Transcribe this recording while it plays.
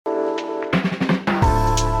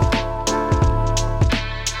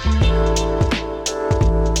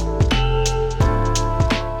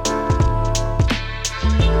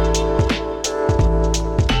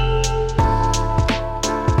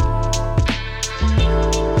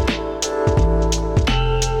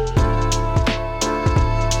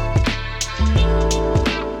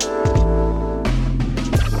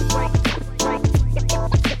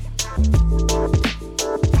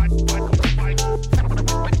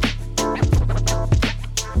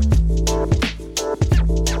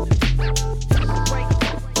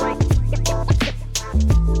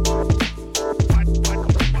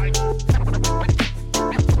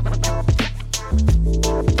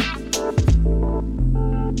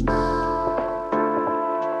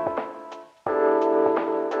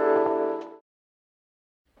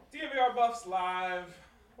Buffs Live.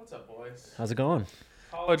 What's up, boys? How's it going?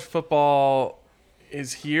 College football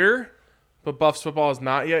is here, but Buffs football is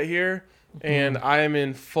not yet here. And I am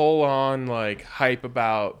in full-on, hype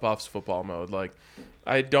about Buffs football mode.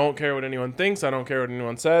 I don't care what anyone thinks. I don't care what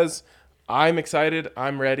anyone says. I'm excited.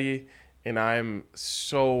 I'm ready. And I'm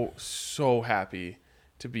so, so happy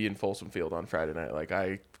to be in Folsom Field on Friday night.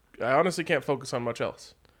 I honestly can't focus on much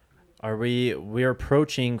else. We're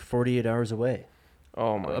approaching 48 hours away.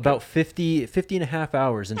 Oh, my About 50 and a half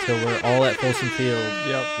hours until we're all at Folsom Field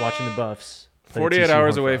watching the Buffs. 48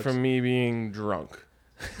 hours away from me being drunk.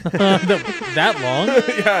 That long?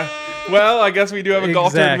 Yeah. Well, I guess we do have a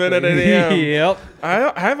golf tournament at 8 a.m. Yep.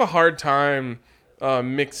 I have a hard time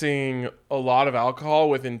mixing a lot of alcohol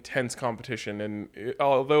with intense competition. And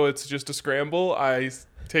although it's just a scramble, I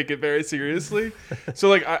take it very seriously.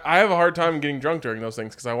 So, I have a hard time getting drunk during those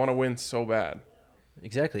things because I want to win so bad.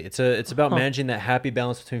 Exactly. It's about managing that happy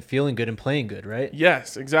balance between feeling good and playing good, right?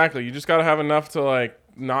 Yes, exactly. You just got to have enough to,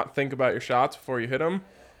 not think about your shots before you hit them.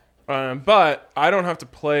 But I don't have to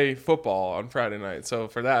play football on Friday night. So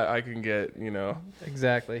for that, I can get,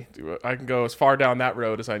 Exactly. I can go as far down that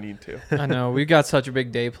road as I need to. I know. We've got such a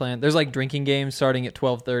big day planned. There's drinking games starting at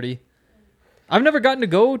 12:30. I've never gotten to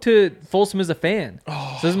go to Folsom as a fan. So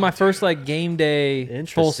this is my first game day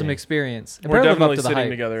Folsom experience. We're definitely sitting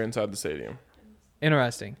together inside the stadium.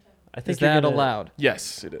 Interesting. I think is that allowed?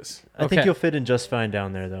 Yes, it is. I think you'll fit in just fine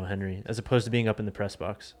down there, though, Henry, as opposed to being up in the press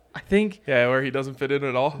box. I think. Yeah, where he doesn't fit in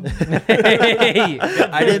at all. Hey,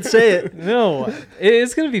 I didn't say it. No,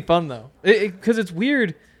 it's gonna be fun though, because it's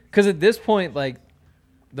weird. Because at this point,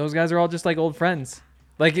 those guys are all just old friends.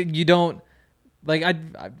 You don't. I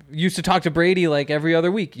used to talk to Brady every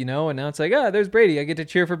other week, and now it's there's Brady. I get to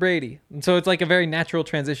cheer for Brady, and so it's a very natural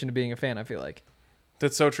transition to being a fan. I feel like.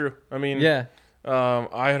 That's so true. I mean, yeah.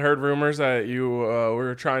 I had heard rumors that you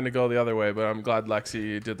were trying to go the other way, but I'm glad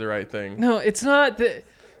Lexi did the right thing. No, it's not that.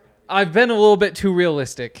 I've been a little bit too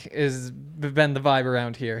realistic. Is been the vibe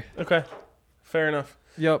around here. Okay, fair enough.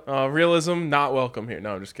 Yep. Realism not welcome here.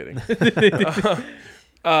 No, I'm just kidding.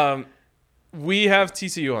 We have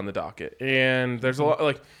TCU on the docket, and there's a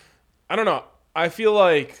lot. I don't know. I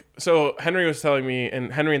feel so. Henry was telling me,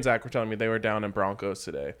 and Henry and Zach were telling me they were down in Broncos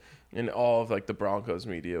today. And all of the Broncos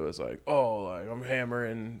media was I'm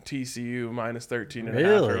hammering TCU minus 13 and a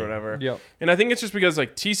half or whatever. Yep. And I think it's just because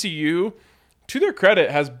TCU, to their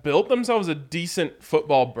credit, has built themselves a decent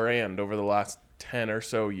football brand over the last 10 or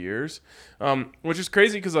so years, which is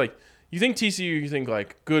crazy because you think TCU, you think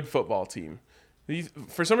good football team.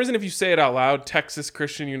 For some reason, if you say it out loud, Texas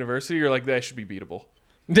Christian University, you're they should be beatable.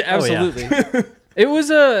 Absolutely. It was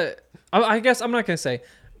I guess I'm not going to say.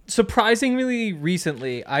 Surprisingly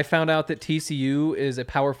recently, I found out that TCU is a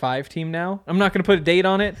Power 5 team now. I'm not going to put a date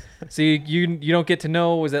on it, so you don't get to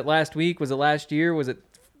know, was it last week, was it last year, was it,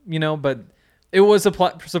 but it was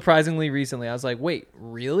surprisingly recently. I was like, wait,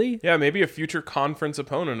 really? Yeah, maybe a future conference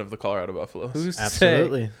opponent of the Colorado Buffaloes. Who's to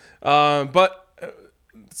Absolutely. say? But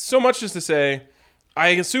so much just to say, I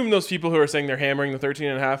assume those people who are saying they're hammering the 13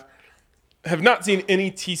 and a half have not seen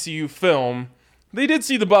any TCU film. They did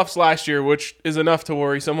see the Buffs last year, which is enough to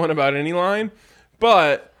worry someone about any line.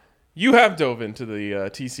 But you have dove into the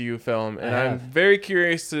TCU film, and I'm very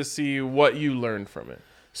curious to see what you learned from it.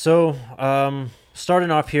 So,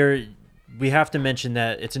 starting off here, we have to mention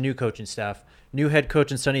that it's a new coaching staff. New head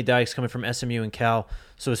coach and Sonny Dykes coming from SMU and Cal.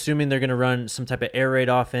 So, assuming they're going to run some type of air raid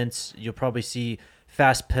offense, you'll probably see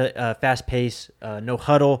fast pace, no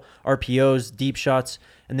huddle, RPOs, deep shots.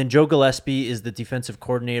 And then Joe Gillespie is the defensive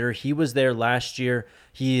coordinator. He was there last year.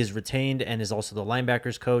 He is retained and is also the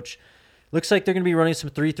linebackers coach. Looks like they're going to be running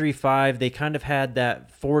some 3-3-5. They kind of had that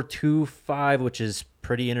 4-2-5, which is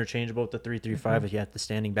pretty interchangeable with the 3-3-5 if you have the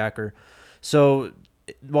standing backer. So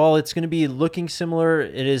while it's going to be looking similar,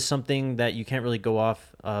 it is something that you can't really go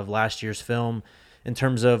off of last year's film in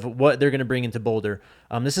terms of what they're going to bring into Boulder.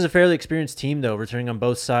 This is a fairly experienced team, though, returning on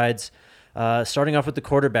both sides. Starting off with the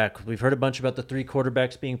quarterback, we've heard a bunch about the three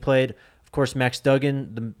quarterbacks being played. Of course, Max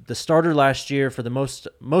Duggan, the starter last year for the most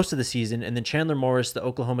of the season, and then Chandler Morris, the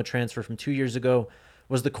Oklahoma transfer from 2 years ago,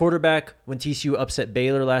 was the quarterback when TCU upset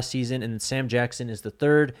Baylor last season, and then Sam Jackson is the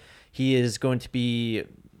third. He is going to be...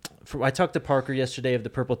 I talked to Parker yesterday of the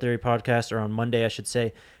Purple Theory podcast, or on Monday, I should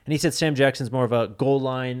say, and he said Sam Jackson's more of a goal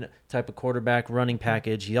line type of quarterback, running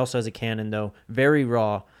package. He also has a cannon, though, very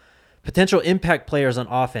raw. Potential impact players on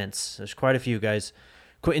offense. There's quite a few guys.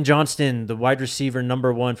 Quentin Johnston, the wide receiver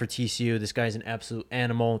number 1 for TCU. This guy's an absolute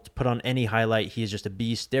animal. To put on any highlight, he is just a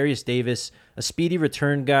beast. Darius Davis, a speedy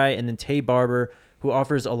return guy, and then Tay Barber, who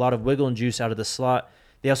offers a lot of wiggle and juice out of the slot.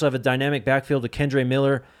 They also have a dynamic backfield with Kendre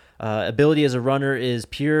Miller, Ability as a runner is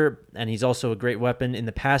pure, and he's also a great weapon in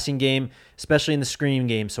the passing game, especially in the screen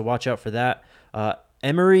game, so watch out for that.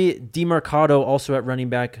 Emery DeMarcado, also at running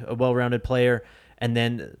back, a well-rounded player. And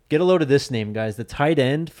then get a load of this name, guys. The tight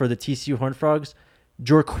end for the TCU Horned Frogs,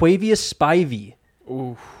 Jorquavius Spivey.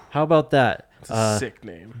 Ooh, How about that? it's a sick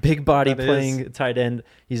name. Big body That playing is. tight end.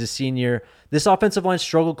 He's a senior. This offensive line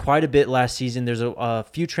struggled quite a bit last season. There's a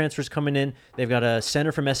few transfers coming in. They've got a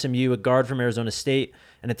center from SMU, a guard from Arizona State,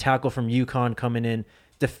 and a tackle from UConn coming in.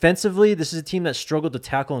 Defensively, this is a team that struggled to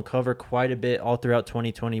tackle and cover quite a bit all throughout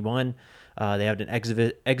 2021. They had an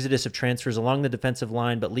exodus of transfers along the defensive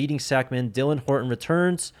line, but leading sackman Dylan Horton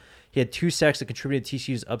returns. He had 2 sacks that contributed to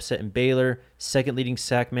TCU's upset in Baylor. Second leading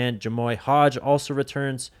sackman Jamoy Hodge also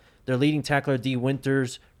returns. Their leading tackler D.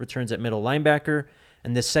 Winters returns at middle linebacker.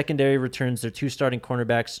 And this secondary returns their 2 starting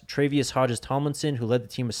cornerbacks, Travius Hodges Tomlinson, who led the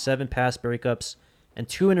team with 7 pass breakups and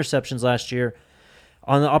 2 interceptions last year.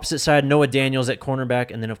 On the opposite side, Noah Daniels at cornerback,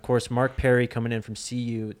 and then, of course, Mark Perry coming in from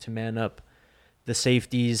CU to man up the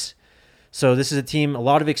safeties. So this is a team, a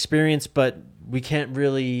lot of experience, but we can't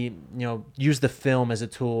really, use the film as a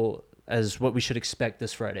tool as what we should expect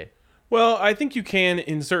this Friday. Well, I think you can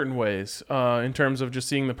in certain ways, in terms of just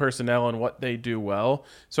seeing the personnel and what they do well.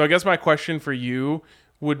 So I guess my question for you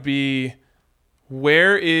would be,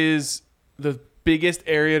 where is the biggest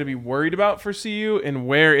area to be worried about for CU, and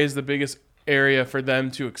where is the biggest area for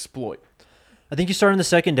them to exploit? I think you start in the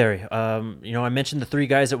secondary. I mentioned the 3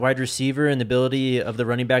 guys at wide receiver and the ability of the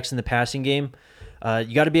running backs in the passing game.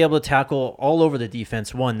 You got to be able to tackle all over the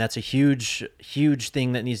defense. One, that's a huge, huge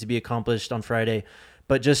thing that needs to be accomplished on Friday.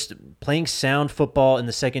 But just playing sound football in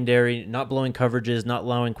the secondary, not blowing coverages, not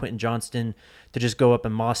allowing Quentin Johnston to just go up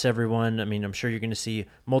and moss everyone. I mean, I'm sure you're going to see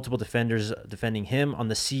multiple defenders defending him. On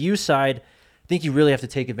the CU side, I think you really have to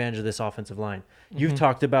take advantage of this offensive line. You've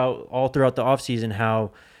talked about all throughout the offseason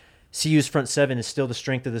how CU's front 7 is still the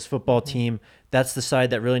strength of this football team. That's the side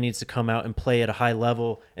that really needs to come out and play at a high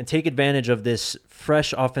level and take advantage of this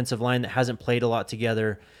fresh offensive line that hasn't played a lot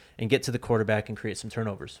together and get to the quarterback and create some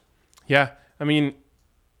turnovers. Yeah, I mean,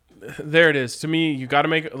 there it is. To me, you got to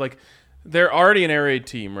make they're already an air raid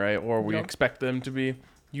team, right? Or we expect them to be.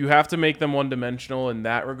 You have to make them one-dimensional in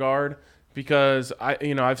that regard, because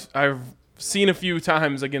I've seen a few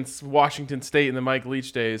times against Washington State in the Mike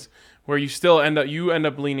Leach days where you still end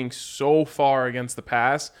up leaning so far against the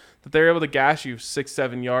pass that they're able to gash you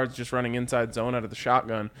 6-7 yards just running inside zone out of the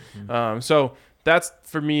shotgun. So that's,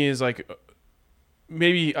 for me, is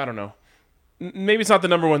maybe, I don't know, maybe it's not the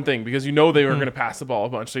number one thing, because they were going to pass the ball a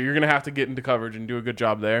bunch, so you're going to have to get into coverage and do a good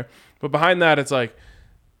job there. But behind that, it's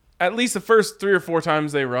at least the first 3 or 4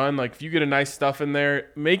 times they run, if you get a nice stuff in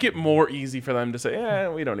there, make it more easy for them to say,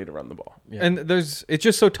 we don't need to run the ball. Yeah. And it's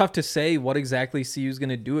just so tough to say what exactly CU is going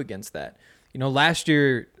to do against that. Last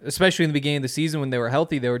year, especially in the beginning of the season when they were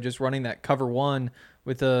healthy, they were just running that cover 1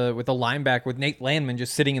 with a linebacker, with Nate Landman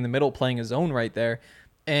just sitting in the middle playing a zone right there.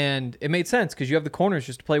 And it made sense because you have the corners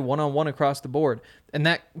just to play one-on-one across the board. And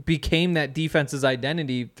that became that defense's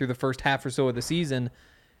identity through the first half or so of the season.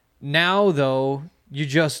 Now, though, you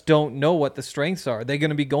just don't know what the strengths are. Are they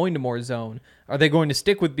going to be going to more zone? Are they going to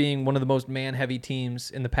stick with being one of the most man-heavy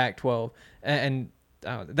teams in the Pac-12? And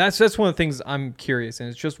that's one of the things I'm curious in.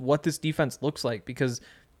 It's just what this defense looks like, because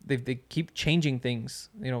they keep changing things.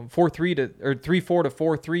 4-3 to or 3-4 to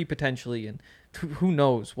 4-3 potentially, and who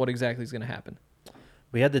knows what exactly is going to happen.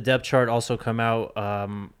 We had the depth chart also come out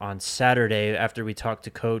on Saturday after we talked to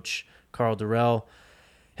Coach Carl Durrell.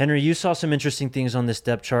 Henry, you saw some interesting things on this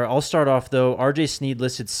depth chart. I'll start off, though. R.J. Sneed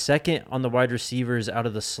listed second on the wide receivers out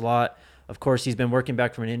of the slot. Of course, he's been working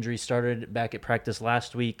back from an injury, started back at practice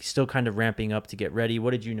last week, still kind of ramping up to get ready.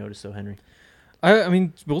 What did you notice, though, Henry? I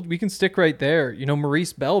mean, we can stick right there.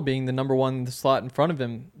 Maurice Bell being the number 1 in the slot in front of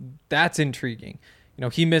him, that's intriguing.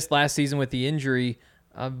 He missed last season with the injury,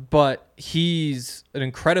 but he's an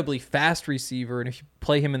incredibly fast receiver, and if you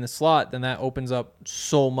play him in the slot, then that opens up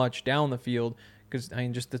so much down the field, because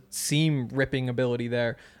just the seam ripping ability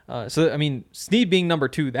there. Sneed being number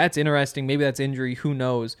 2, that's interesting. Maybe that's injury, who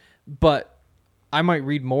knows? But I might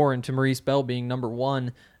read more into Maurice Bell being number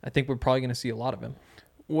 1. I think we're probably going to see a lot of him.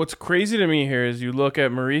 What's crazy to me here is you look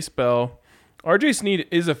at Maurice Bell. R.J. Sneed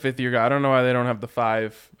is a 5th-year guy. I don't know why they don't have the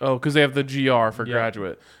 5. Oh, because they have the GR for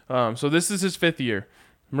graduate. So this is his 5th year.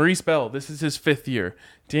 Maurice Bell, this is his 5th year.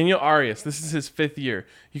 Daniel Arias, this is his 5th year.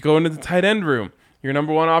 You go into the tight end room. Your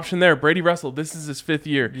number 1 option there, Brady Russell, this is his 5th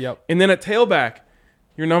year. Yep. And then at tailback,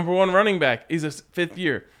 your number 1 running back is his 5th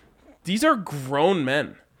year. These are grown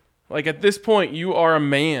men. At this point, you are a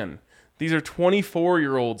man. These are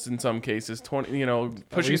 24-year-olds in some cases,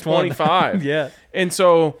 pushing 25. Yeah. And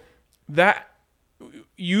so that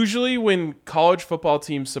usually when college football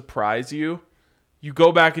teams surprise you, you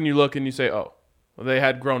go back and you look and you say, oh, well, they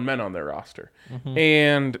had grown men on their roster.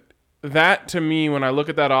 And that, to me, when I look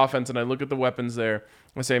at that offense and I look at the weapons there,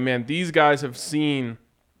 I say, man, these guys have seen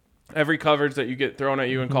every coverage that you get thrown at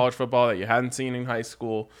you in college football that you hadn't seen in high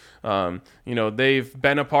school. They've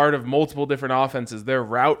been a part of multiple different offenses. Their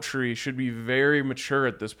route tree should be very mature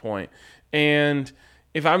at this point. And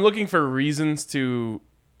if I'm looking for reasons to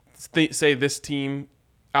say this team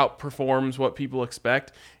outperforms what people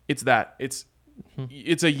expect, it's that.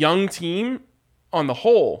 It's a young team on the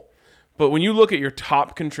whole, but when you look at your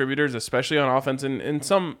top contributors, especially on offense and in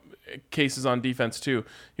some cases on defense too,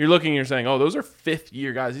 you're looking and you're saying, oh, those are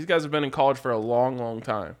fifth-year guys. These guys have been in college for a long, long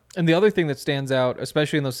time. And the other thing that stands out,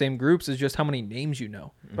 especially in those same groups, is just how many names you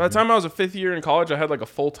know. By the time I was a fifth year in college, I had like a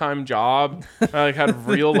full-time job. I had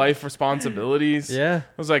real life responsibilities. Yeah.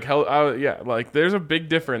 I was like, there's a big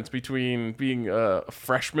difference between being a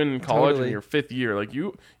freshman in college and your fifth year. Like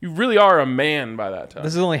you really are a man by that time.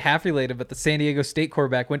 This is only half related, but the San Diego State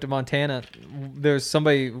quarterback went to Montana. There's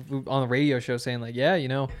somebody on the radio show saying like,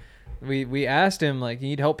 yeah, we asked him, like, you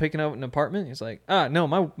need help picking up an apartment? He's like, no,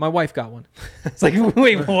 my wife got one. It's like,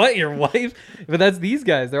 wait, what? Your wife? But that's these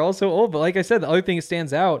guys. They're all so old. But like I said, the other thing that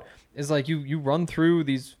stands out is like you run through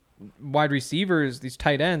these wide receivers, these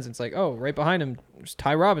tight ends. And it's like, oh, right behind him, there's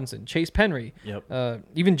Ty Robinson, Chase Penry. Yep.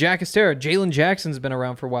 Even Jack Estera. Jalen Jackson's been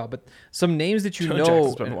around for a while. But some names that you know.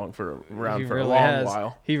 Jackson's been around for a long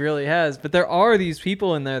while. He really has. But there are these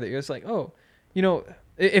people in there that you're just like, oh,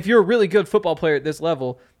 if you're a really good football player at this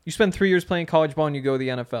level, you spend 3 years playing college ball and you go to the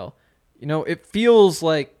NFL. It feels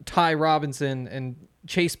like Ty Robinson and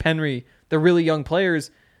Chase Penry, they're really young players.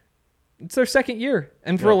 It's their second year.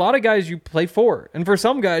 And for a lot of guys, you play 4. And for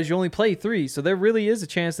some guys, you only play 3. So there really is a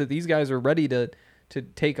chance that these guys are ready to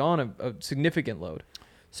take on a significant load.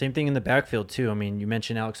 Same thing in the backfield, too. I mean, you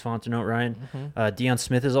mentioned Alex Fontenot, Ryan. Deion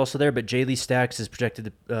Smith is also there, but Jay Lee Stacks is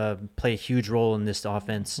projected to play a huge role in this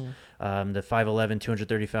offense. The 5'11",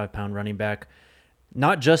 235-pound running back.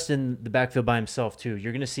 Not just in the backfield by himself, too.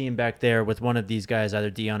 You're going to see him back there with one of these guys, either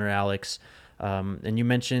Deion or Alex. And you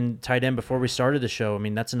mentioned tight end before we started the show. I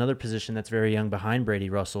mean, that's another position that's very young behind Brady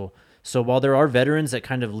Russell. So while there are veterans that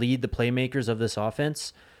kind of lead the playmakers of this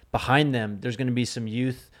offense, behind them, there's going to be some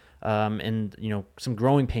youth and some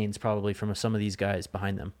growing pains probably from some of these guys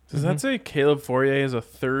behind them. Does that say Caleb Fourier is a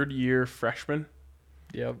third-year freshman?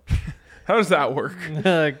 Yep. How does that work?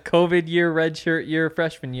 COVID year, redshirt year,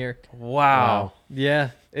 freshman year. Wow.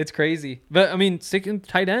 Yeah, it's crazy. But, I mean, sticking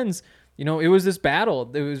tight ends, it was this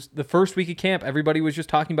battle. It was the first week of camp. Everybody was just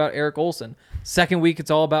talking about Eric Olson. Second week,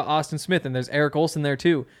 it's all about Austin Smith, and there's Eric Olson there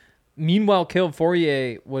too. Meanwhile, Caleb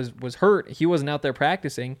Fourier was hurt. He wasn't out there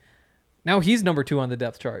practicing. Now he's number 2 on the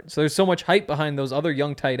depth chart. So there's so much hype behind those other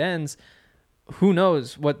young tight ends. Who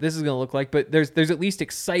knows what this is going to look like, but there's at least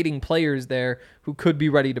exciting players there who could be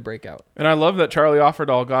ready to break out. And I love that Charlie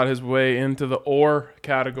Offerdahl got his way into the or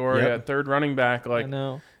category at third running back. Like, I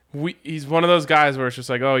know. He's one of those guys where it's just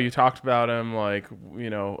like, oh, you talked about him, like,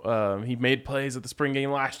 he made plays at the spring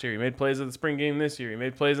game last year. He made plays at the spring game this year. He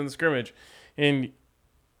made plays in the scrimmage. And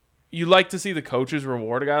you like to see the coaches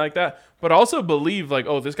reward a guy like that, but also believe, like,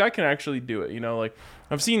 oh, this guy can actually do it. Like,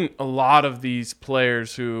 I've seen a lot of these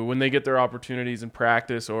players who, when they get their opportunities in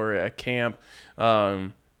practice or at camp,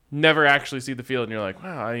 never actually see the field. And you're like,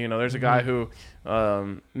 wow, there's a guy who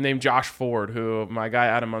named Josh Ford, who my guy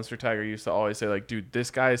Adam Munster Tiger used to always say, like, dude, this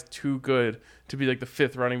guy is too good to be like the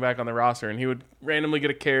 5th running back on the roster. And he would randomly get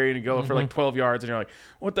a carry and go for like 12 yards. And you're like,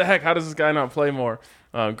 what the heck? How does this guy not play more?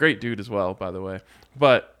 Great dude as well, by the way.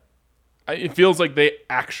 But it feels like they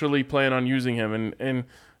actually plan on using him. And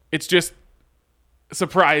it's just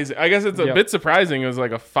surprising. I guess it's a bit surprising. It was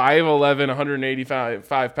like a 5'11",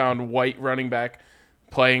 185-pound white running back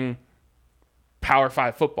playing Power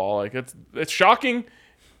 5 football. Like, it's shocking.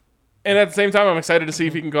 And at the same time, I'm excited to see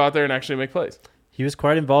if he can go out there and actually make plays. He was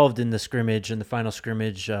quite involved in the final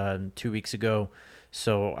scrimmage 2 weeks ago.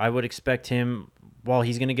 So I would expect him, while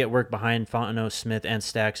he's going to get work behind Fontenot, Smith, and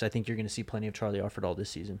Stacks, I think you're going to see plenty of Charlie Offerdahl this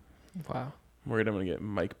season. Wow. I'm worried I'm going to get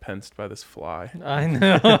Mike Penced by this fly. I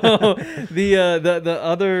know. The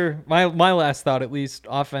other, my last thought, at least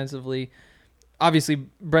offensively, obviously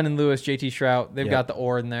Brendan Lewis, JT Shrout, they've got the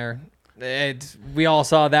oar in there. We all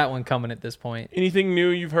saw that one coming at this point. Anything new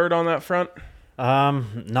you've heard on that front?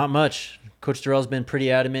 Not much. Coach Durrell's been pretty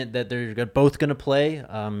adamant that they're both going to play.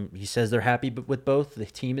 He says they're happy with both. The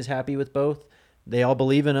team is happy with both. They all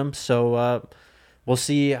believe in him. So we'll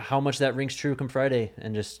see how much that rings true come Friday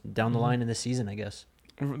and just down the line in the season, I guess.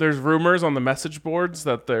 There's rumors on the message boards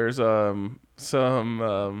that there's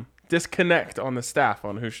some disconnect on the staff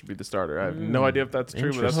on who should be the starter. I have no idea if that's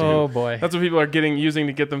true, but that's Oh boy, that's what people are using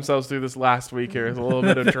to get themselves through this last week here. Is a little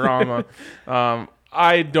bit of drama.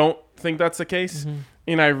 I don't think that's the case,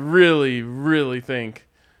 and I really, really think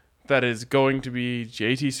that is going to be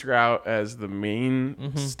JT Stroud as the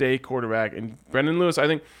mainstay quarterback, and Brendan Lewis. I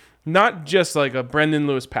think not just like a Brendan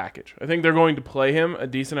Lewis package. I think they're going to play him a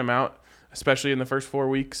decent amount, especially in the first 4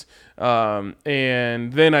 weeks,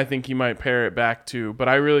 and then I think he might pare it back to. But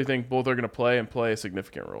I really think both are going to play a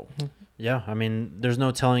significant role. Yeah, I mean, there's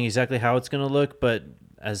no telling exactly how it's going to look, but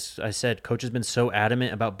as I said, coach has been so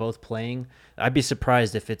adamant about both playing. I'd be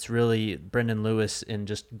surprised if it's really Brendan Lewis in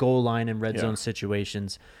just goal line and red zone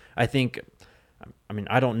situations. I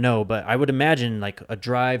don't know, but I would imagine like a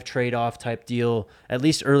drive trade-off type deal, at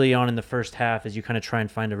least early on in the first half as you kind of try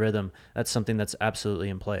and find a rhythm. That's something that's absolutely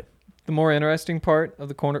in play. the more interesting part of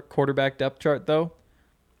the quarterback depth chart, though,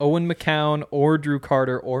 Owen McCown or Drew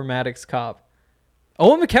Carter or Maddox Cobb.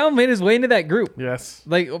 Owen McCown made his way into that group. Yes.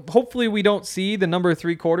 Like, hopefully we don't see the number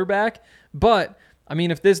 3 quarterback, but I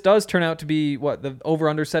mean, if this does turn out to be the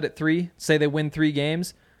over-under set at 3, say they win 3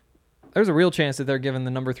 games, there's a real chance that they're giving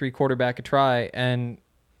the number 3 quarterback a try. And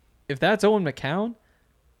if that's Owen McCown,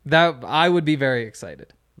 that I would be very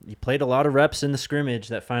excited. He played a lot of reps in the scrimmage,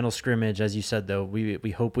 that final scrimmage, as you said, though.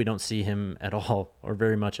 We hope we don't see him at all or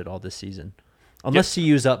very much at all this season. Unless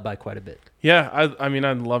CU's up by quite a bit. Yeah, I mean,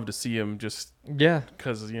 I'd love to see him just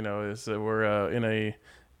because, we're in a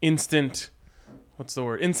instant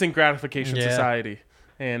gratification society.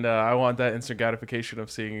 And I want that instant gratification of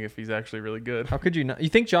seeing if he's actually really good. How could you not? You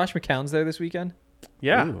think Josh McCown's there this weekend?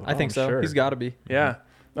 Yeah. Ooh, I think so. sure. He's got to be. Yeah.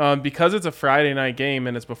 Because it's a Friday night game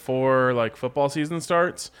and it's before football season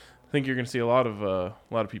starts, I think you're going to see a lot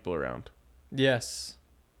of people around. Yes,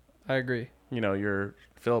 I agree. Your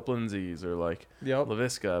Philip Lindsay's or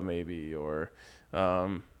LaVisca maybe or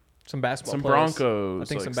some basketball some players. Broncos. I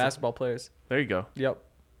think some basketball players. There you go. Yep.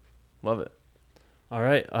 Love it. All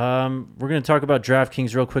right. We're going to talk about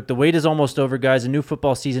DraftKings real quick. The wait is almost over, guys. A new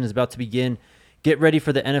football season is about to begin. Get ready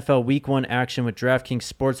for the NFL Week 1 action with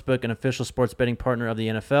DraftKings Sportsbook, an official sports betting partner of the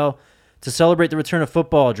NFL. To celebrate the return of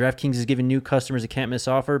football, DraftKings is giving new customers a can't-miss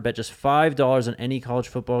offer. Bet just $5 on any college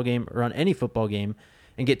football game or on any football game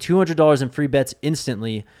and get $200 in free bets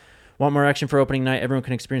instantly. Want more action for opening night? Everyone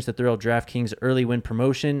can experience the thrill of DraftKings early win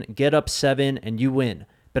promotion. Get up 7 and you win.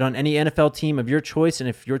 Bet on any NFL team of your choice, and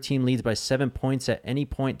if your team leads by 7 points at any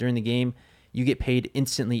point during the game, you get paid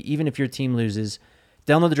instantly, even if your team loses.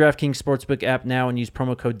 Download the DraftKings Sportsbook app now and use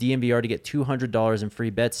promo code DNVR to get $200 in free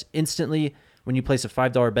bets instantly when you place a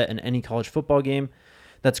 $5 bet in any college football game.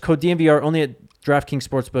 That's code DNVR only at DraftKings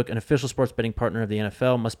Sportsbook, an official sports betting partner of the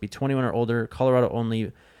NFL. Must be 21 or older. Colorado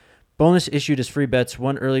only. Bonus issued as free bets.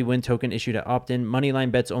 1 early win token issued at opt-in.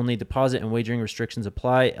 Moneyline bets only. Deposit and wagering restrictions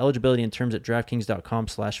apply. Eligibility and terms at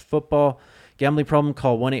DraftKings.com/football. Gambling problem?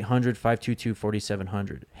 Call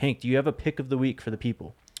 1-800-522-4700. Hank, do you have a pick of the week for the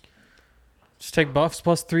people? Just take Buffs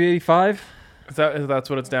plus 385. That's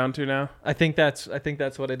what it's down to now? I think that's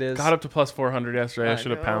what it is. Got up to plus 400 yesterday. I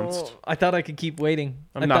should have pounced. I thought I could keep waiting.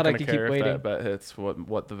 I'm not going to care if that bet hits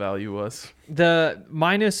what the value was. The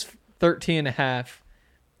minus 13.5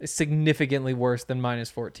 is significantly worse than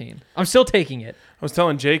minus 14. I'm still taking it. I was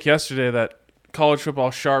telling Jake yesterday that college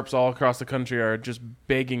football sharps all across the country are just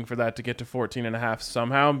begging for that to get to 14.5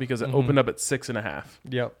 somehow because it opened up at 6.5.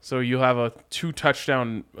 Yep. So you have a 2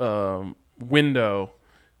 touchdown window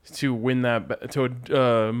to win that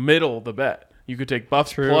to middle the bet. You could take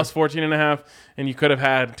Buffs plus 14.5, and you could have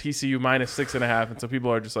had TCU minus 6.5, and so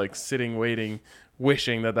people are just sitting, waiting,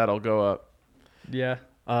 wishing that'll go up. Yeah.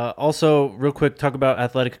 Also, real quick, talk about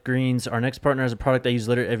Athletic Greens. Our next partner has a product I use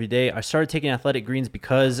literally every day. I started taking Athletic Greens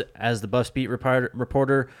because, as the Buffs beat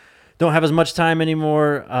reporter, don't have as much time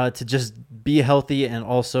anymore to just be healthy, and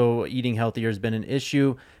also eating healthier has been an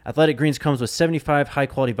issue. Athletic Greens comes with 75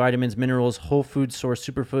 high-quality vitamins, minerals, whole food source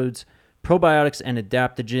superfoods, probiotics, and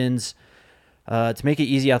adaptogens. To make it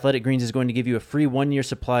easy, Athletic Greens is going to give you a free 1-year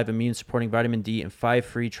supply of immune-supporting vitamin D and 5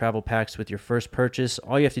 free travel packs with your first purchase.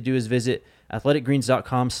 All you have to do is visit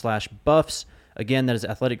athleticgreens.com/buffs. Again, that is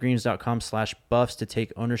athleticgreens.com/buffs to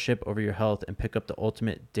take ownership over your health and pick up the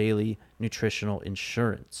ultimate daily nutritional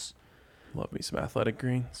insurance. Love me some Athletic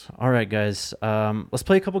Greens. All right, guys. Let's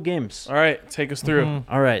play a couple games. All right, take us through.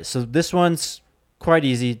 All right, so this one's quite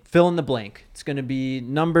easy. Fill in the blank. It's going to be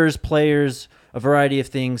numbers, players, a variety of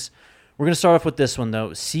things. We're going to start off with this one,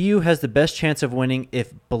 though. CU has the best chance of winning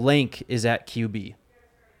if blank is at QB.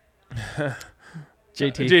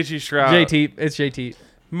 JT Stroud. JT. It's JT.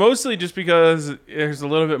 Mostly just because there's a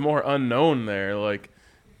little bit more unknown there.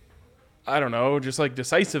 I don't know, just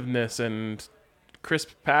decisiveness and crisp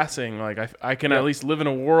passing. Like I can at least live in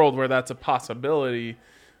a world where that's a possibility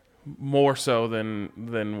more so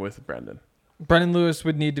than with Brendan. Brendan Lewis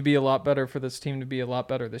would need to be a lot better for this team to be a lot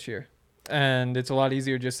better this year. And it's a lot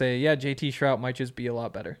easier to just say, yeah, JT Shrout might just be a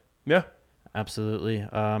lot better. Yeah. Absolutely.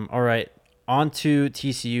 All right. On to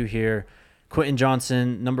TCU here. Quentin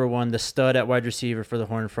Johnson, number 1, the stud at wide receiver for the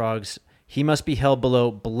Horned Frogs. He must be held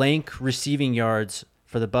below blank receiving yards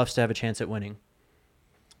for the Buffs to have a chance at winning.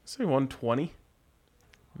 Say 120.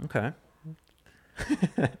 Okay.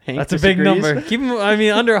 That's a big number. Keep him,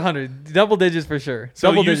 under 100. Double digits for sure. So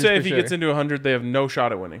Double you digits say for if he sure. gets into 100, they have no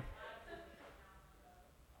shot at winning.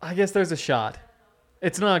 I guess there's a shot.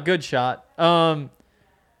 It's not a good shot.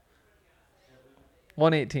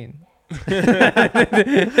 118.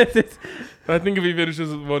 I think if he finishes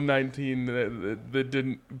with 119, that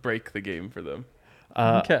didn't break the game for them.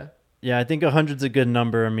 Okay. Yeah, I think 100's a good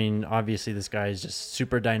number. I mean, obviously this guy is just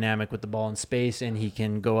super dynamic with the ball in space, and he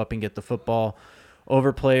can go up and get the football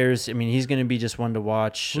over players. I mean, he's going to be just one to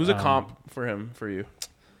watch. Who's a comp for him, for you?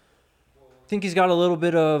 I think he's got a little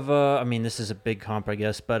bit of, this is a big comp, I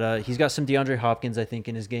guess, but he's got some DeAndre Hopkins, I think,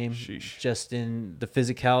 in his game. Sheesh. Just in the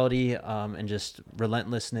physicality and just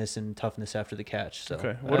relentlessness and toughness after the catch. So.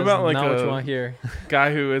 Okay. What about like not what you want a to hear?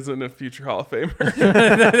 guy who isn't a future Hall of Famer?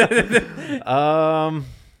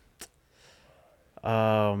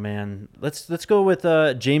 Oh man, let's go with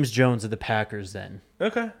James Jones of the Packers then.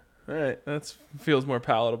 Okay. All right. That feels more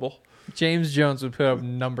palatable. James Jones would put up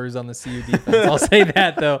numbers on the CU defense. I'll say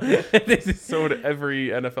that, though. So would every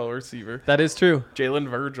NFL receiver. That is true. Jalen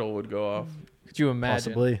Virgil would go off. Could you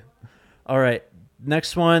imagine? Possibly. All right.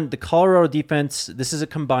 Next one, the Colorado defense. This is a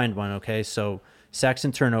combined one, okay? So sacks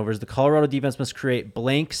and turnovers. The Colorado defense must create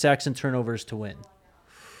blank sacks and turnovers to win.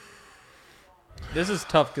 This is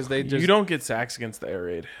tough because they just... You don't get sacks against the air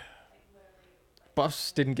raid.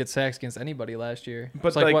 Buffs didn't get sacks against anybody last year. But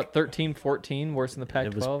It's like, like- what, 13, 14? Worse than the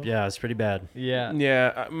It was, Pac-12? yeah, it's pretty bad. Yeah.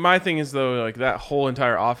 Yeah. My thing is, though, like that whole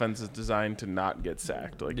entire offense is designed to not get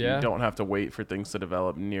sacked. Like Yeah. you don't have to wait for things to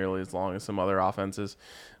develop nearly as long as some other offenses.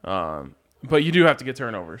 But you do have to get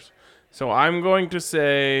turnovers. So I'm going to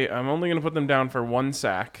say I'm only going to put them down for 1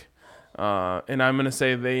 sack. And I'm going to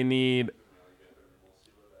say they need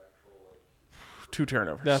 2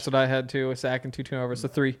 turnovers. That's what I had, too. A sack and 2 turnovers. So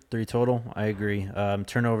 3. 3 total. I agree.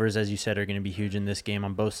 Turnovers, as you said, are going to be huge in this game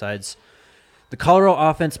on both sides. The Colorado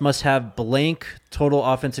offense must have blank total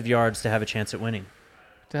offensive yards to have a chance at winning.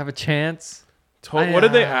 To have a chance. What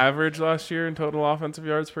did they average last year in total offensive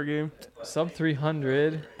yards per game? Sub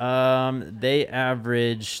 300. They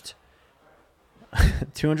averaged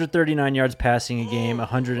 239 yards passing a game,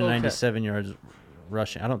 197 yards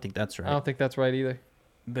rushing. I don't think that's right. I don't think that's right either.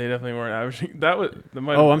 They definitely weren't averaging.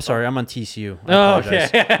 I'm sorry. I'm on TCU. I Oh, apologize.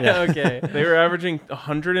 okay. Yeah. Okay. They were averaging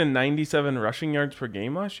 197 rushing yards per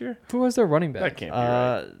game last year. Who was their running That back? can't be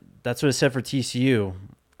right. That's what it said for TCU.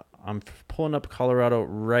 I'm pulling up Colorado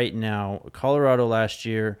right now. Colorado last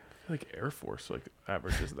year, I feel like Air Force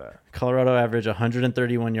averages that. Colorado averaged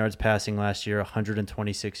 131 yards passing last year,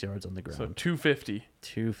 126 yards on the ground. So 250.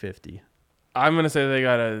 250. I'm gonna say they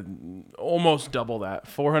gotta almost double that.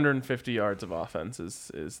 450 yards of offense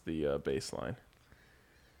is the baseline.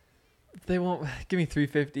 They won't give me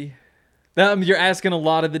 350. You're asking a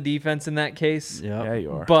lot of the defense in that case. Yeah,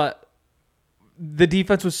 you are. But the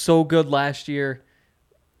defense was so good last year.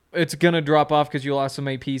 It's going to drop off because you lost so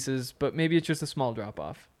many pieces, but maybe it's just a small drop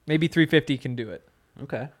off. Maybe 350 can do it.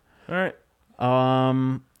 Okay. All right.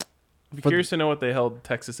 Um, Be curious to know what they held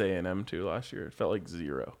Texas A&M to last year. It felt like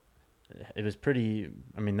 0. it was pretty.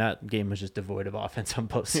 I mean, that game was just devoid of offense on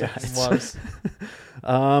both sides. It was.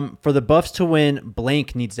 For the Buffs to win,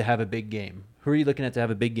 blank needs to have a big game. Who are you looking at to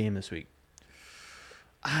have a big game this week?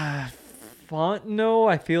 Fontenot,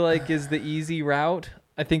 I feel like, is the easy route.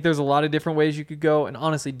 I think there's a lot of different ways you could go, and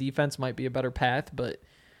honestly, defense might be a better path, but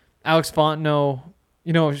Alex Fontenot,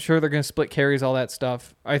 sure, they're going to split carries, all that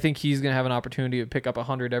stuff. I think he's going to have an opportunity to pick up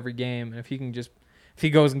 100 every game, and if he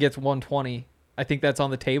goes and gets 120, I think that's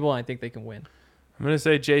on the table, and I think they can win. I'm gonna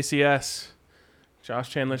say JCS, Josh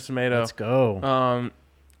Chandler-Tomato. Let's go.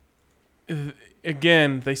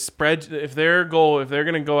 Again, they spread. If they're going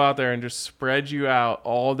to go out there and just spread you out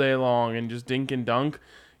all day long and just dink and dunk,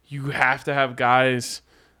 you have to have guys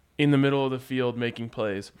in the middle of the field making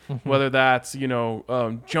plays. Whether that's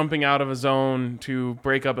jumping out of a zone to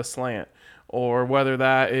break up a slant, or whether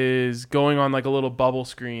that is going on like a little bubble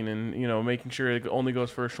screen and making sure it only goes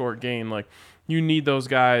for a short gain. Like you need those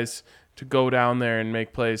guys to go down there and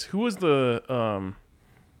make plays. Who was the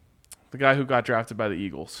guy who got drafted by the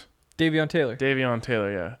Eagles? Davion Taylor. Davion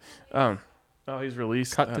Taylor, yeah. He's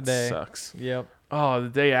released. Cut That today. Sucks. Yep. Oh, the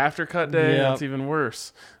day after cut day. Yep. That's even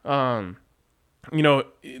worse. He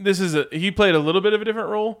played a little bit of a different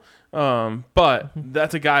role, but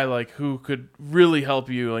that's a guy like who could really help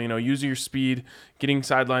you. Using your speed, getting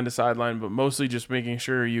sideline to sideline, but mostly just making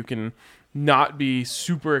sure you can not be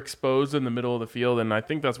super exposed in the middle of the field. And I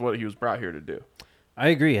think that's what he was brought here to do. I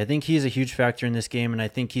agree. I think he's a huge factor in this game, and I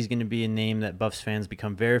think he's going to be a name that Buffs fans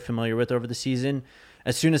become very familiar with over the season.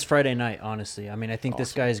 As soon as Friday night, honestly. I mean, I think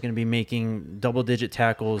this guy is going to be making double-digit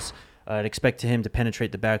tackles. I'd expect him to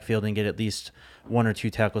penetrate the backfield and get at least 1 or 2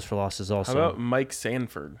 tackles for losses also. How about Mike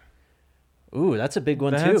Sanford? Ooh, that's a big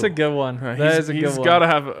one, too. That's a good one. He's got to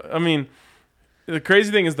have – I mean, the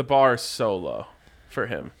crazy thing is the bar is so low for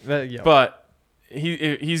him. But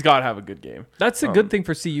he's got to have a good game. That's a good thing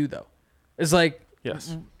for CU, though. It's like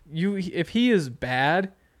yes, if he is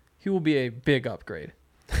bad, he will be a big upgrade.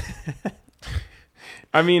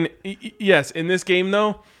 I mean, yes, in this game,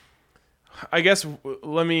 though, I guess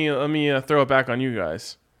let me throw it back on you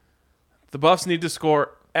guys. The Buffs need to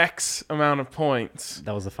score X amount of points.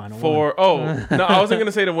 That was the final one. No, I wasn't going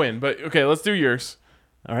to say to win, but okay, let's do yours.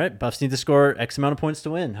 All right, Buffs need to score X amount of points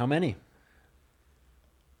to win. How many?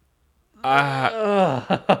 I've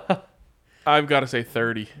got to say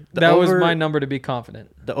 30. That was my number to be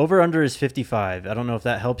confident. The over-under is 55. I don't know if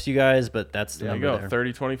that helps you guys, but that's the number there.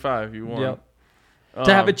 30-25. You won. Yep.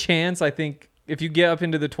 To have a chance, I think if you get up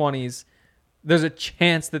into the 20s, there's a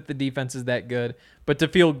chance that the defense is that good. But to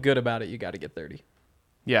feel good about it, you got to get 30.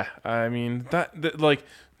 Yeah, I mean,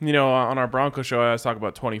 on our Broncos show, I always talk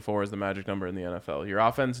about 24 as the magic number in the NFL. Your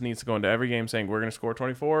offense needs to go into every game saying we're going to score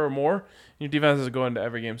 24 or more. Your defense has to go into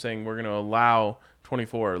every game saying we're going to allow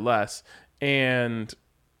 24 or less. And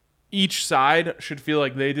each side should feel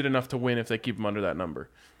like they did enough to win if they keep them under that number.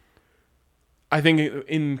 I think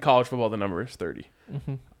in college football, the number is 30.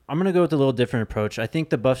 Mm-hmm. I'm going to go with a little different approach. I think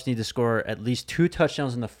the Buffs need to score at least 2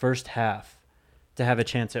 touchdowns in the first half to have a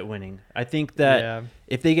chance at winning. I think that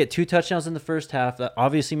if they get 2 touchdowns in the first half, that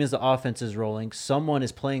obviously means the offense is rolling. Someone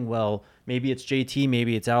is playing well. Maybe it's JT,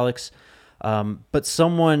 maybe it's Alex. But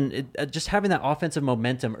just having that offensive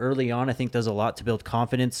momentum early on, I think does a lot to build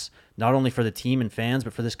confidence, not only for the team and fans,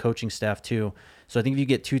 but for this coaching staff too. So I think if you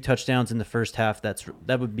get 2 touchdowns in the first half, that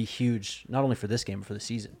would be huge, not only for this game, but for the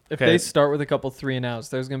season. If they start with a couple 3-and-outs,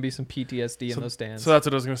 there's going to be some PTSD in those stands. So that's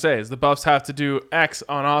what I was going to say, is the Buffs have to do X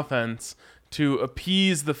on offense to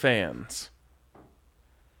appease the fans.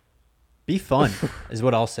 Be fun is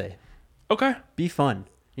what I'll say. Okay. Be fun.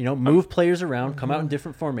 Move players around, come out in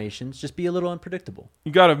different formations, just be a little unpredictable.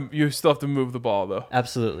 You still have to move the ball though.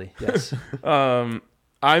 Absolutely. Yes.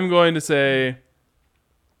 I'm going to say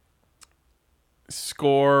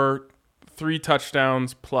score 3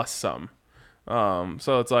 touchdowns plus some.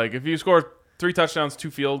 So it's like if you score 3 touchdowns,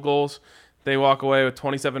 2 field goals, they walk away with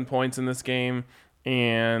 27 points in this game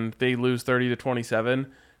and they lose 30-27.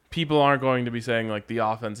 People aren't going to be saying like the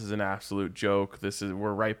offense is an absolute joke.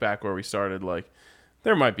 We're right back where we started. Like,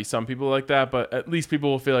 there might be some people like that, but at least people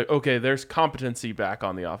will feel like, okay, there's competency back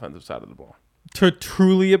on the offensive side of the ball. To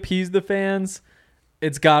truly appease the fans,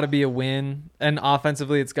 it's got to be a win. And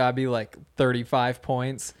offensively, it's got to be like 35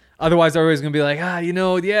 points. Otherwise, they're always going to be like,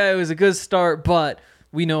 it was a good start, but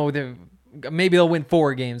we know that maybe they'll win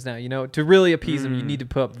 4 games now. To really appease them, you need to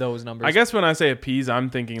put up those numbers. I guess when I say appease, I'm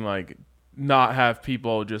thinking like not have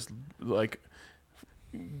people just like,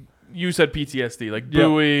 you said PTSD, like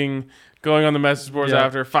booing, going on the message boards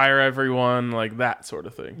after, fire everyone, like that sort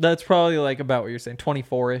of thing. That's probably like about what you're saying,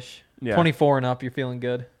 24-ish. Yeah. 24 and up, you're feeling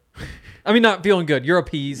good. I mean, not feeling good. You're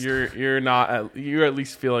appeased. You're not. You at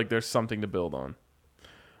least feel like there's something to build on.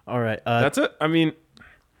 All right. That's it. I mean,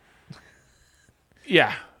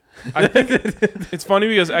 yeah. I think it's funny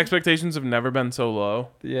because expectations have never been so low.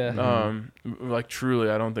 Yeah. Like truly,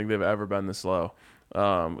 I don't think they've ever been this low.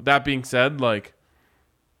 That being said, like,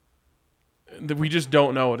 we just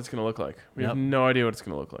don't know what it's going to look like. We have no idea what it's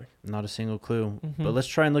going to look like. Not a single clue. Mm-hmm. But let's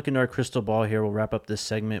try and look into our crystal ball here. We'll wrap up this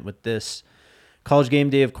segment with this. College game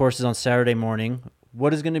day, of course, is on Saturday morning.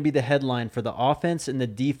 What is going to be the headline for the offense and the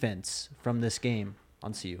defense from this game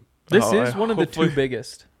on CU? This is one of the 2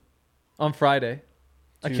 biggest on Friday.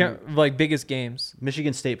 Biggest games.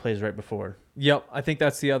 Michigan State plays right before. Yep, I think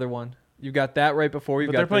that's the other one. You got that right before.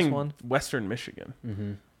 But got they're playing this one. Western Michigan.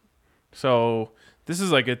 Mm-hmm. So this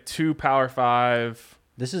is like a 2 Power 5.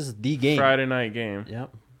 This is the game. Friday night game.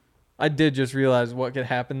 Yep. I did just realize what could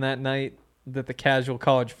happen that night. That the casual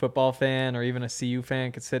college football fan or even a CU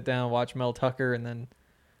fan could sit down, watch Mel Tucker, and then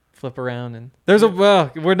flip around. And there's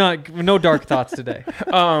we're no dark thoughts today.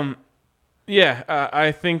 I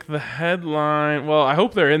think the headline. Well, I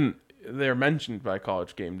hope they're mentioned by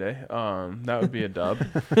College Game Day. That would be a dub.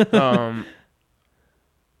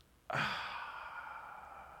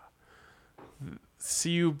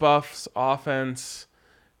 CU Buffs offense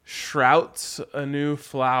shrouts a new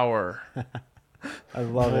flower. I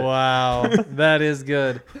love it. Wow, that is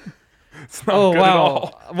good. It's not good at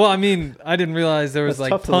all. Well, I mean, I didn't realize there was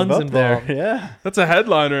That's like tough to live puns up involved. there. Yeah. That's a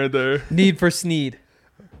headline right there. Need for Sneed.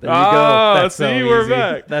 There you go. That's see, so we're easy.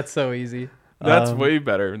 back. That's so easy. That's way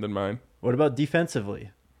better than mine. What about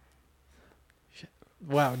defensively?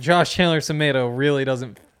 Wow, Josh Chandler-Tomato really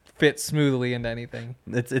doesn't fit smoothly into anything.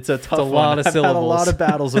 It's a tough a lot one. of I've had a lot syllables. of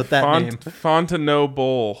battles with that name. Fontenot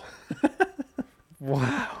Bowl.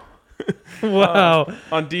 Wow. Wow.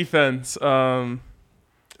 On defense,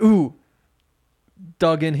 Ooh.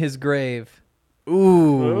 Dug in his grave.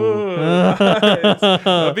 Ooh. nice.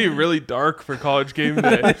 That'd be really dark for college game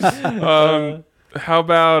day. How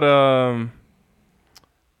about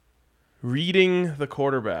reading the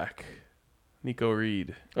quarterback, Nico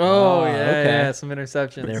Reed? Oh, Ah, yeah, okay. yeah, some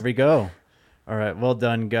interceptions. There we go. All right, well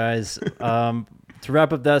done, guys. To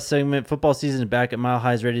wrap up that segment, football season is back at Mile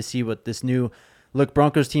High, is ready to see what this new Look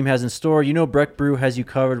Broncos team has in store. You know Breck Brew has you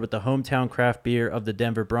covered with the hometown craft beer of the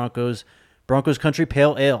Denver Broncos, Broncos Country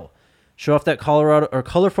Pale Ale. Show off that Colorado or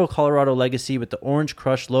colorful Colorado legacy with the Orange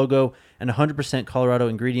Crush logo and 100% Colorado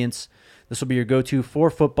ingredients. This will be your go-to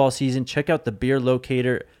for football season. Check out the beer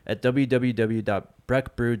locator at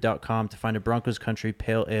www.breckbrew.com to find a Broncos Country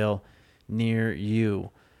Pale Ale near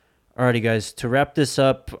you. Alrighty, guys, to wrap this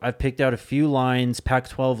up, I've picked out a few lines,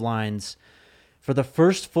 Pac-12 lines, for the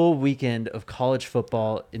first full weekend of college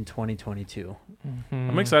football in 2022.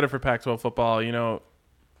 I'm excited for Pac-12 football. You know,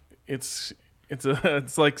 it's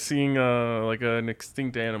like seeing an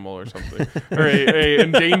extinct animal or something, or a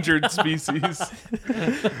endangered species.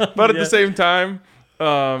 But at the same time,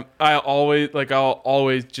 I'll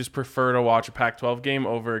always just prefer to watch a Pac-12 game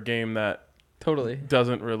over a game that Totally.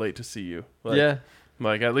 doesn't relate to CU. Yeah.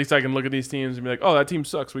 Like, at least I can look at these teams and be like, oh, that team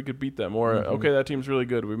sucks, we could beat them. Or, okay, that team's really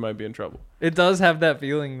good, we might be in trouble. It does have that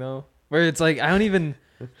feeling, though, where it's like,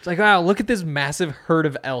 it's like, wow, look at this massive herd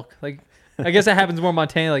of elk. Like, I guess that happens more in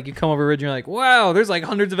Montana. Like, you come over ridge and you're like, wow, there's like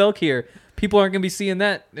hundreds of elk here. People aren't going to be seeing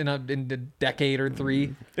that in a decade or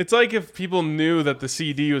three. It's like if people knew that the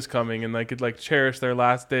CD was coming and they could, like, cherish their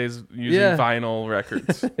last days using vinyl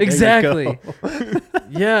records. Exactly.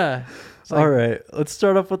 Yeah. Like, all right, let's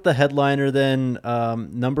start off with the headliner then.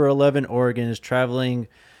 Number 11, Oregon, is traveling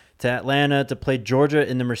to Atlanta to play Georgia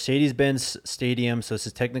in the Mercedes-Benz Stadium, so this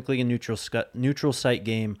is technically a neutral site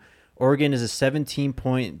game. Oregon is a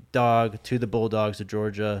 17-point dog to the Bulldogs of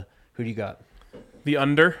Georgia. Who do you got? The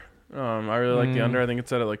under. I really like the under. I think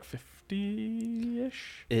it's set at like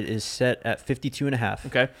 50-ish. It is set at 52.5.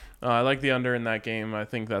 Okay. I like the under in that game. I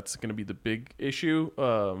think that's going to be the big issue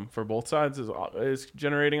for both sides is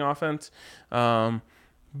generating offense.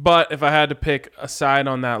 But if I had to pick a side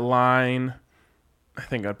on that line, I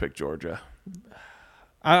think I'd pick Georgia.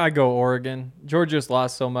 I go Oregon. Georgia's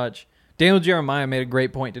lost so much. Daniel Jeremiah made a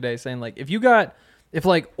great point today saying, like, if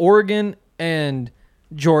like Oregon and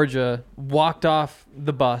Georgia walked off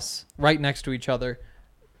the bus right next to each other,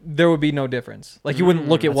 there would be no difference. Like, you wouldn't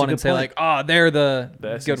look at one and say, like, oh, they're the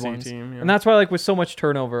good SEC ones. team, yeah. And that's why, like, with so much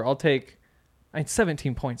turnover,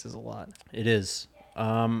 17 points is a lot. It is.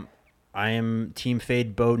 I am Team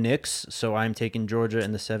Fade Bo Nix, so I'm taking Georgia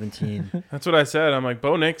in the 17. That's what I said. I'm like,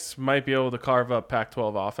 Bo Nix might be able to carve up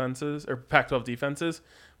Pac-12 offenses or Pac-12 defenses,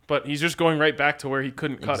 but he's just going right back to where he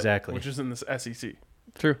couldn't cut it, which is in the SEC.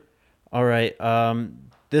 True. All right.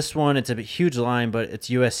 This one, it's a huge line, but it's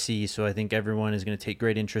USC, so I think everyone is going to take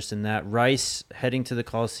great interest in that. Rice heading to the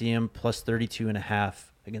Coliseum plus 32.5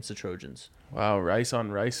 against the Trojans. Wow, Rice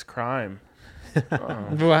on Rice crime.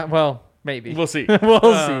 Well, maybe. We'll see. We'll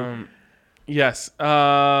see. Yes.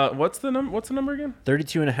 What's the number again?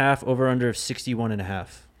 32.5 over under of 61.5.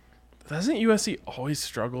 Doesn't USC always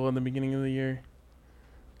struggle in the beginning of the year?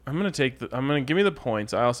 I'm gonna give me the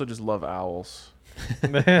points. I also just love owls.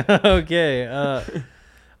 Okay.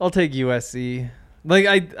 I'll take USC. Like,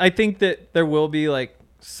 I think that there will be like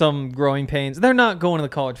some growing pains. They're not going to the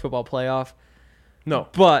college football playoff. No.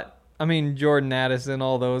 But I mean, Jordan Addison,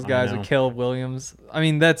 all those guys with Caleb Williams. I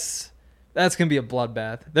mean, that's gonna be a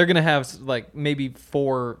bloodbath. They're gonna have like maybe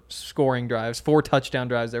 4 touchdown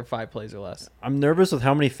drives. They're 5 plays or less. I'm nervous with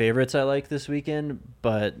how many favorites I like this weekend,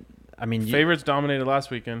 but I mean, Favorites dominated last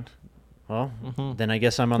weekend. Well, then I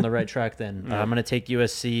guess I'm on the right track then. Yeah. I'm going to take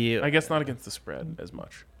USC. I guess not against the spread as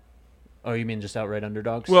much. Oh, you mean just outright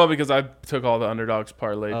underdogs? Well, because I took all the underdogs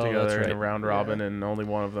parlayed Oh, together that's in a right. round robin, and only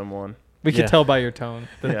one of them won. We could tell by your tone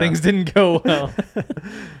that Yeah. things didn't go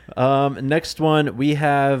well. Next one, we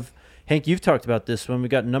have, Hank, you've talked about this one. We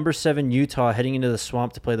got number 7 Utah heading into the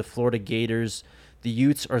Swamp to play the Florida Gators. The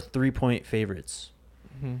Utes are 3-point favorites.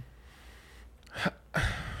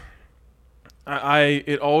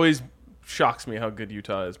 It always shocks me how good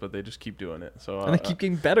Utah is, but they just keep doing it. So And they keep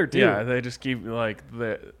getting better, too. Yeah, they just keep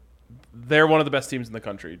they're one of the best teams in the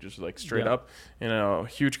country, just like straight up.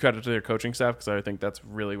 Huge credit to their coaching staff because I think that's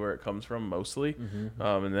really where it comes from mostly.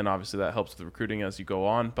 And then obviously that helps with the recruiting as you go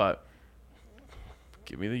on. But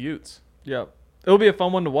give me the Utes. Yep. It'll be a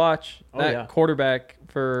fun one to watch. Oh, That yeah. quarterback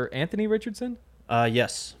for Anthony Richardson?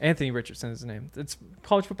 Yes. Anthony Richardson is his name. It's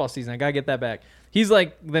college football season. I got to get that back. He's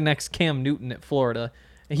like the next Cam Newton at Florida.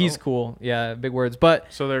 He's cool. Yeah, big words.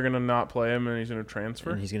 But So they're going to not play him and he's going to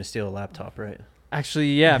transfer? And he's going to steal a laptop, right?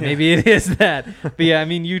 actually, yeah, maybe it is that. But yeah, I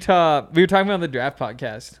mean, Utah, we were talking about on the draft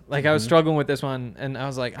podcast. Like, I was struggling with this one, and I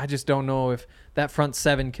was like, I just don't know if that front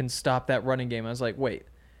seven can stop that running game. I was like, wait,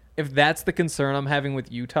 if that's the concern I'm having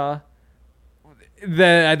with Utah,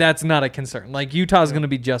 that's not a concern. Like, Utah's going to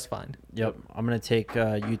be just fine. Yep. I'm going to take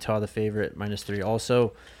Utah, the favorite, -3.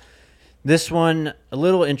 Also, this one, a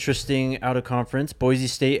little interesting out of conference. Boise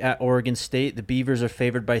State at Oregon State. The Beavers are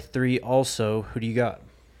favored by 3 also. Who do you got?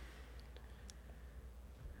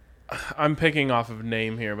 I'm picking off of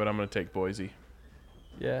name here, but I'm going to take Boise.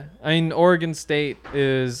 Yeah. I mean, Oregon State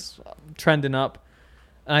is trending up.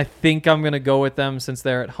 And I think I'm going to go with them since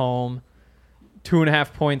they're at home.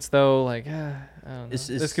 2.5 points, though. Like, I don't know.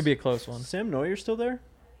 This could be a close one. Sam Neuer still there?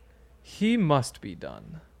 He must be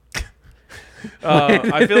done.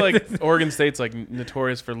 I feel like Oregon State's like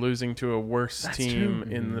notorious for losing to a worse That's team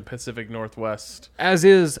true. in the Pacific Northwest. As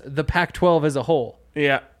is the Pac-12 as a whole.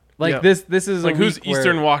 Yeah. Like, yeah. this is like a who's week where-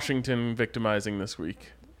 Eastern Washington victimizing this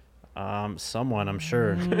week? Someone, I'm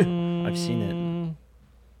sure. I've seen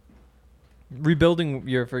Rebuilding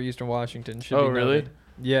year for Eastern Washington should be Oh, really? noted.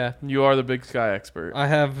 Yeah. You are the Big Sky expert.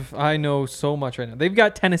 I know so much right now. They've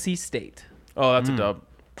got Tennessee State. Oh, that's a dub.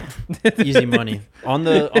 it. Easy money. On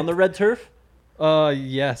the red turf?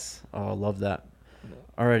 Yes. Oh, love that.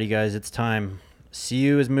 Alrighty, guys, it's time.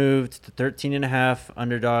 CU has moved to 13.5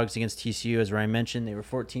 underdogs against TCU. As Ryan mentioned, they were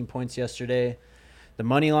 14 points yesterday. The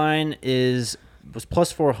money line was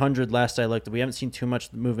plus 400 last I looked. We haven't seen too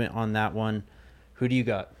much movement on that one. Who do you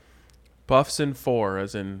got? Buffs in 4,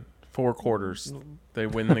 as in 4 quarters. They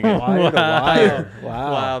win the game. Wire to wire.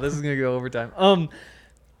 Wow. Wow, this is gonna go overtime.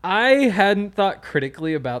 I hadn't thought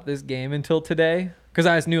critically about this game until today because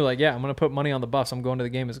I just knew, like, yeah, I'm gonna put money on the Buffs. I'm going to the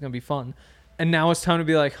game. It's gonna be fun. And now it's time to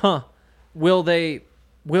be like, will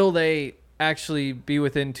they actually be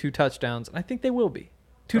within 2 touchdowns? And I think they will be.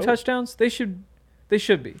 2 touchdowns? They should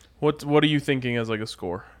be. What are you thinking as like a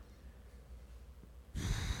score?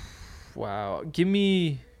 Wow. Give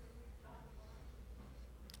me.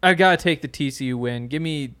 I gotta take the TCU win. Give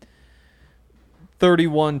me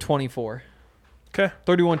 31-24. Okay.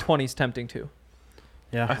 31-20 is tempting too.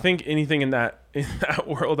 Yeah. I think anything in that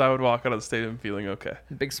world, I would walk out of the stadium feeling okay.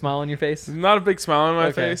 Big smile on your face. Not a big smile on my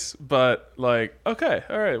Okay. face, but like, okay,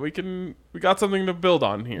 all right, we got something to build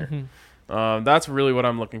on here. That's really what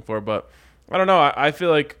I'm looking for. But I don't know. I feel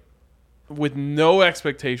like with no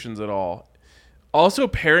expectations at all, also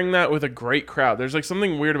pairing that with a great crowd, there's like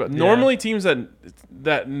something weird about. Normally, teams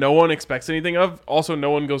that no one expects anything of, also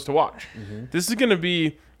no one goes to watch. This is going to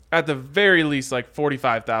be at the very least like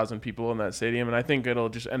 45,000 people in that stadium, and I think it'll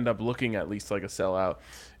just end up looking at least like a sellout.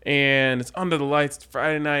 And it's under the lights. It's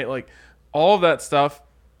Friday night. Like, all of that stuff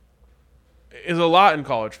is a lot in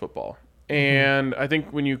college football. And I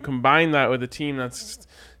think when you combine that with a team that's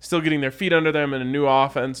still getting their feet under them in a new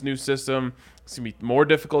offense, new system, it's going to be more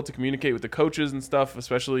difficult to communicate with the coaches and stuff,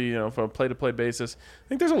 especially, from a play-to-play basis. I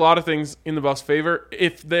think there's a lot of things in the Buffs' favor.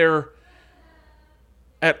 If they're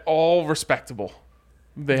at all respectable,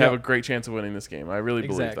 they have a great chance of winning this game. I really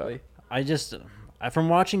believe that. From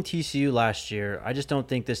watching TCU last year, I just don't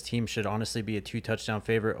think this team should honestly be a 2-touchdown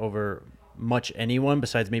favorite over much anyone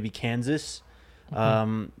besides maybe Kansas.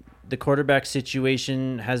 The quarterback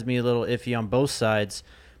situation has me a little iffy on both sides.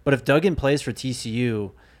 But if Duggan plays for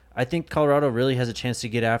TCU, I think Colorado really has a chance to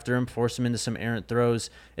get after him, force him into some errant throws.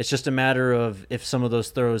 It's just a matter of if some of those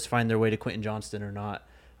throws find their way to Quentin Johnston or not.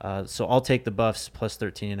 So I'll take the Buffs plus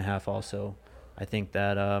 13.5 also. I think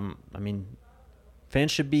that, fans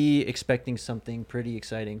should be expecting something pretty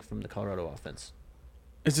exciting from the Colorado offense.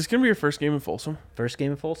 Is this going to be your first game in Folsom? First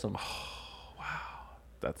game in Folsom.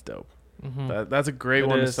 That's dope. That's a great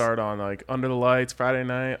one to start on. Like, under the lights, Friday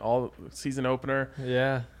night, all season opener.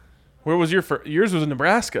 Yeah. Where was your first? Yours was in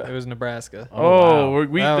Nebraska. It was Nebraska. Oh,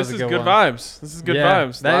 That this was a is good good one. vibes. This is good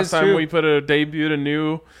vibes. that Last is time true. we debuted a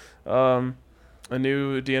new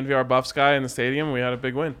DNVR Buffs guy in the stadium, we had a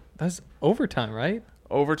big win. That's overtime, right?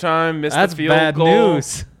 Overtime, missed That's the field bad goal.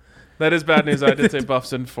 news. That is bad news. I did say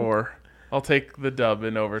Buffs in 4. I'll take the dub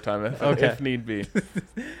in overtime if need be.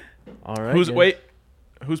 All right.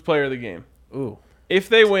 Who's player of the game? Ooh. If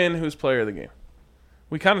they win, who's player of the game?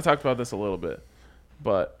 We kind of talked about this a little bit,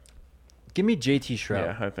 but Give me JT Shroud.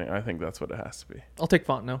 yeah, I think that's what it has to be. I'll take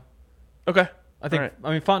Fontenot. Okay. I think. All right.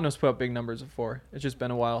 I mean, Fontenot's put up big numbers before. It's just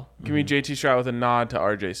been a while. Give me JT Stroud with a nod to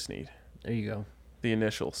RJ Sneed. There you go. The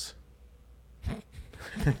initials.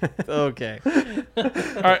 Okay.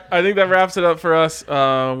 All right. I think that wraps it up for us.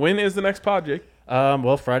 When is the next pod, Jake?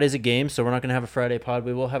 Well, Friday's a game, so we're not going to have a Friday pod.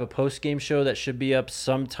 We will have a post-game show that should be up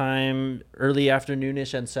sometime early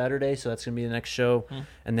afternoonish on Saturday, so that's going to be the next show.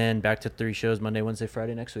 And then back to 3 shows Monday, Wednesday,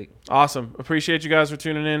 Friday next week. Awesome. Appreciate you guys for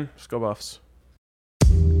tuning in. Let's go Buffs.